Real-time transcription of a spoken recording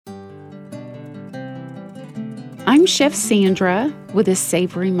I'm Chef Sandra with a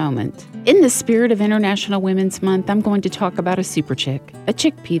savory moment. In the spirit of International Women's Month, I'm going to talk about a super chick. A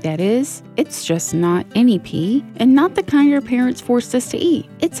chickpea, that is. It's just not any pea, and not the kind our parents forced us to eat.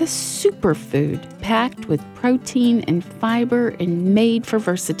 It's a superfood, packed with protein and fiber and made for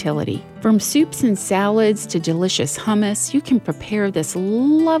versatility. From soups and salads to delicious hummus, you can prepare this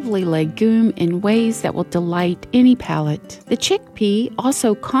lovely legume in ways that will delight any palate. The chickpea,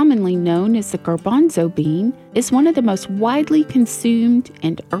 also commonly known as the garbanzo bean, is one of the most widely consumed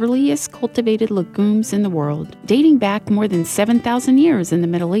and earliest cultivated legumes in the world, dating back more than 7,000 years in the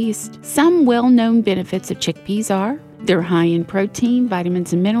Middle East. Some well-known benefits of chickpeas are they're high in protein,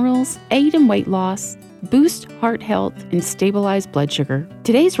 vitamins, and minerals, aid in weight loss, boost heart health, and stabilize blood sugar.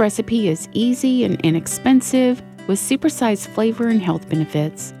 Today's recipe is easy and inexpensive with supersized flavor and health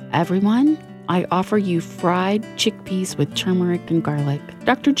benefits. Everyone, I offer you fried chickpeas with turmeric and garlic.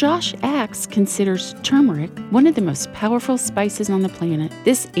 Dr. Josh Axe considers turmeric one of the most powerful spices on the planet.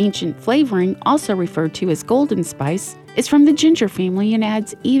 This ancient flavoring, also referred to as golden spice, is from the ginger family and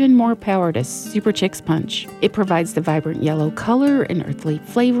adds even more power to Super Chick's punch. It provides the vibrant yellow color and earthly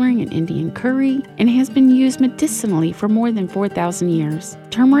flavoring in Indian curry and has been used medicinally for more than 4,000 years.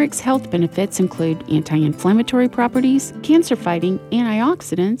 Turmeric's health benefits include anti-inflammatory properties, cancer-fighting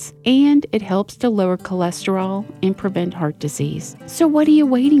antioxidants, and it helps to lower cholesterol and prevent heart disease. So what are you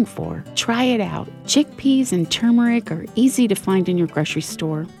waiting for? Try it out. Chickpeas and turmeric are easy to find in your grocery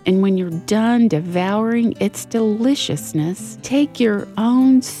store. And when you're done devouring its deliciousness, take your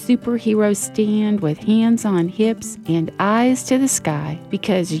own superhero stand with hands on hips and eyes to the sky,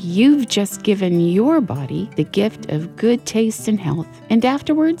 because you've just given your body the gift of good taste and health. And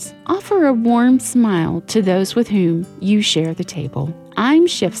afterwards, offer a warm smile to those with whom you share the table. I'm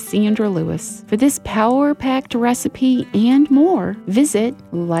Chef Sandra Lewis. For this power-packed recipe and more, visit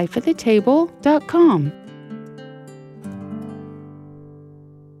lifeatthetable.com.